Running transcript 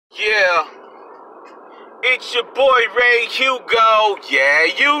Yeah, it's your boy Rey Hugo. Yeah,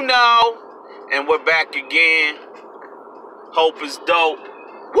 you know. And we're back again. Hope is dope.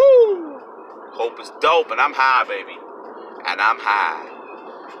 Woo! Hope is dope, and I'm high, baby. And I'm high.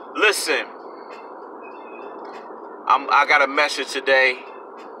 Listen, I got a message today,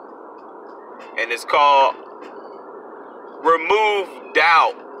 and it's called Remove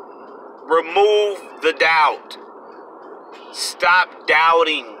Doubt. Remove the doubt. Stop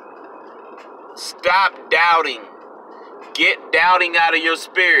doubting. Stop doubting. Get doubting out of your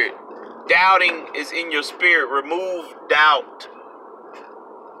spirit. Doubting is in your spirit. Remove doubt.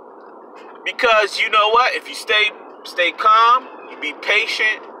 Because you know what? If you stay calm, you be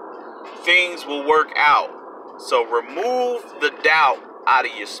patient, things will work out. So remove the doubt out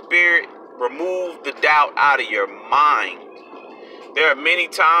of your spirit. Remove the doubt out of your mind. There are many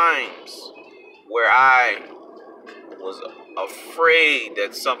times where I was afraid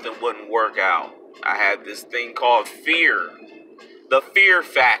that something wouldn't work out. I had this thing called fear, the fear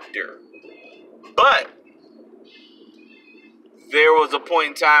factor. But there was a point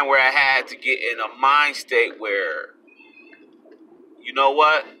in time where I had to get in a mind state where, you know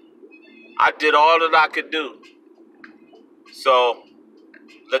what? I did all that I could do. So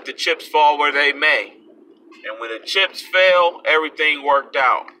let the chips fall where they may. And when the chips fell, everything worked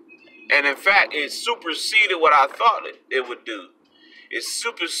out. And in fact, it superseded what I thought it would do. It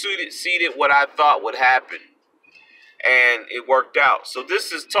superseded what I thought would happen. And it worked out. So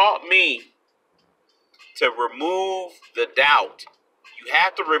this has taught me to remove the doubt. You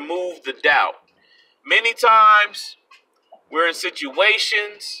have to remove the doubt. Many times, we're in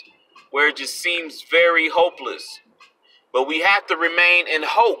situations where it just seems very hopeless. But we have to remain in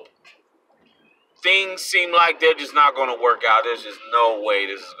hope. Things seem like they're just not going to work out. There's just no way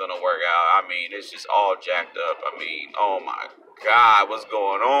this is going to work out. I mean, it's just all jacked up. I mean, oh my God, what's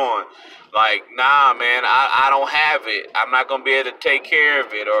going on? Like, nah, man, I don't have it. I'm not going to be able to take care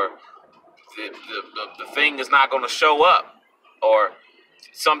of it. Or the thing is not going to show up. Or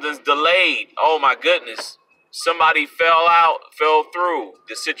something's delayed. Oh my goodness. Somebody fell through.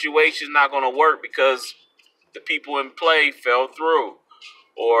 The situation's not going to work because the people in play fell through.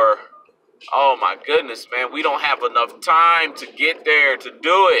 Or, oh my goodness, man, we don't have enough time to get there to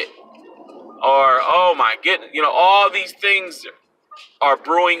do it. Or, oh my goodness, all these things are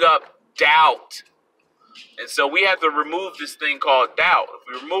brewing up doubt. And so we have to remove this thing called doubt.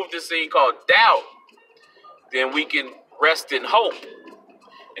 If we remove this thing called doubt, then we can rest in hope.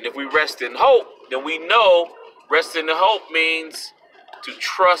 And if we rest in hope, then we know resting in hope means to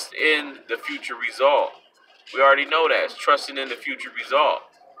trust in the future result. We already know that. It's trusting in the future result.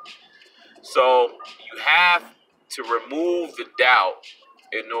 So you have to remove the doubt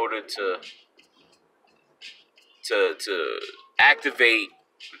in order to activate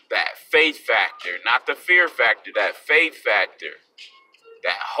that faith factor, not the fear factor, that faith factor,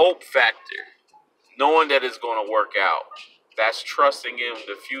 that hope factor, knowing that it's going to work out. That's trusting in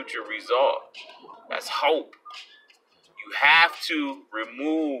the future result. That's hope. You have to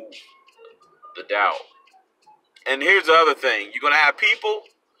remove the doubt. And here's the other thing. You're going to have people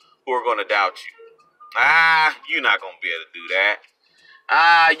who are going to doubt you. You're not going to be able to do that.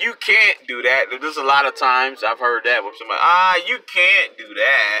 You can't do that. There's a lot of times I've heard that with somebody. You can't do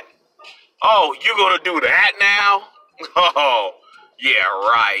that. Oh, you're going to do that now? Oh, yeah,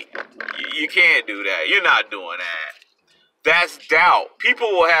 right. You can't do that. You're not doing that. That's doubt. People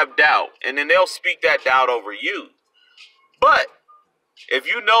will have doubt, and then they'll speak that doubt over you. But if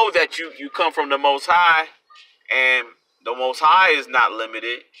you know that you come from the Most High, and the Most High is not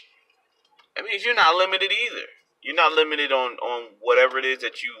limited, that means you're not limited either. You're not limited on whatever it is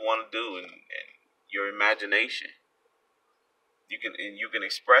that you want to do and your imagination. You can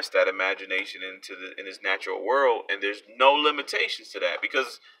express that imagination in this natural world, and there's no limitations to that.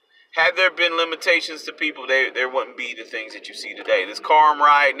 Because had there been limitations to people, there wouldn't be the things that you see today. This car I'm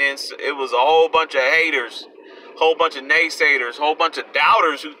riding in, it was a whole bunch of haters, whole bunch of naysayers, whole bunch of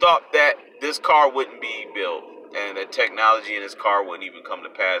doubters who thought that this car wouldn't be built and that technology in this car wouldn't even come to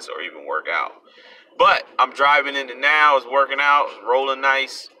pass or even work out. But I'm driving in it now. It's working out. It's rolling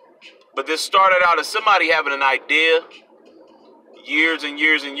nice. But this started out as somebody having an idea years and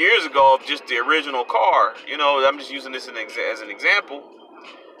years and years ago of just the original car. I'm just using this as an example.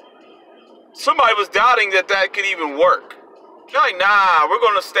 Somebody was doubting that could even work. They're like, nah, we're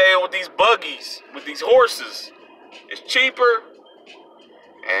going to stay with these buggies, with these horses. It's cheaper.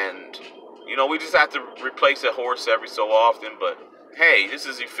 And, we just have to replace a horse every so often. But, hey, this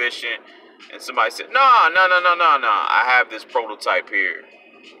is efficient. And somebody said, no. I have this prototype here.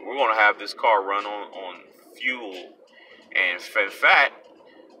 We're going to have this car run on fuel. And in fact,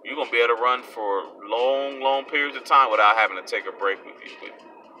 You're going to be able to run for long, long periods of time without having to take a break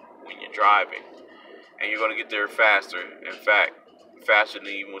when you're driving. And you're going to get there faster. In fact, faster than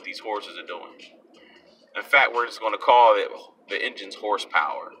even what these horses are doing. In fact, we're just going to call it the engine's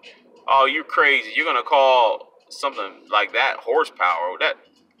horsepower. Oh, you're crazy. You're going to call something like that horsepower.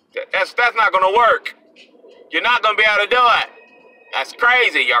 That's not going to work. You're not going to be able to do it. That's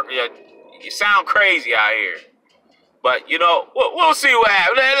crazy. You sound crazy out here. But, you know, we'll see what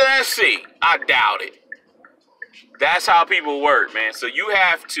happens. Let's see. I doubt it. That's how people work, man. So you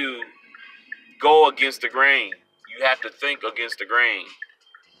have to go against the grain. You have to think against the grain.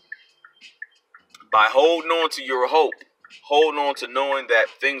 By holding on to your hope, holding on to knowing that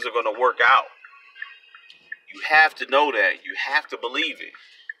things are going to work out. You have to know that. You have to believe it.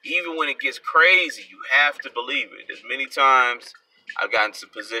 Even when it gets crazy, you have to believe it. There's many times I've gotten to a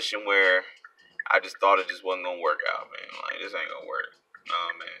position where I just thought it just wasn't going to work out, man. Like, this ain't going to work. No,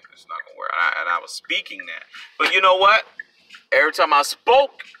 man, it's not going to work. And I was speaking that. But you know what? Every time I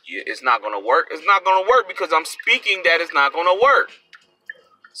spoke, it's not going to work. It's not going to work because I'm speaking that it's not going to work.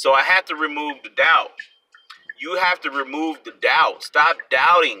 So I have to remove the doubt. You have to remove the doubt. Stop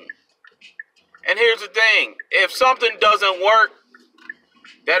doubting. And here's the thing. If something doesn't work,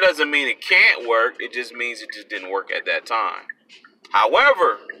 that doesn't mean it can't work. It just means it just didn't work at that time.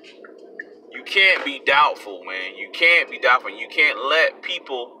 However, you can't be doubtful, man. You can't be doubtful. You can't let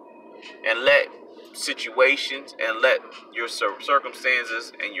people and let situations and let your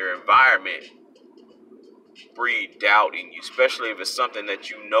circumstances and your environment breed doubt in you, especially if it's something that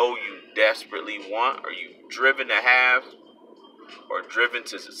you know you desperately want, or you've driven to have, or driven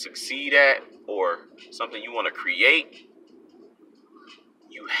to succeed at, or something you want to create.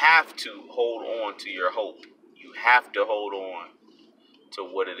 You have to hold on to your hope. You have to hold on to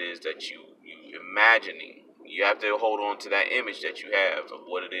what it is that you imagining. You have to hold on to that image that you have of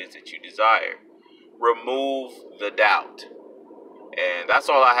what it is that you desire. Remove the doubt. And that's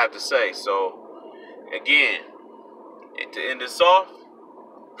all I have to say. So, again, to end this off,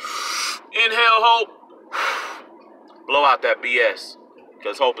 inhale hope, blow out that BS,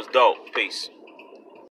 because hope is dope. Peace.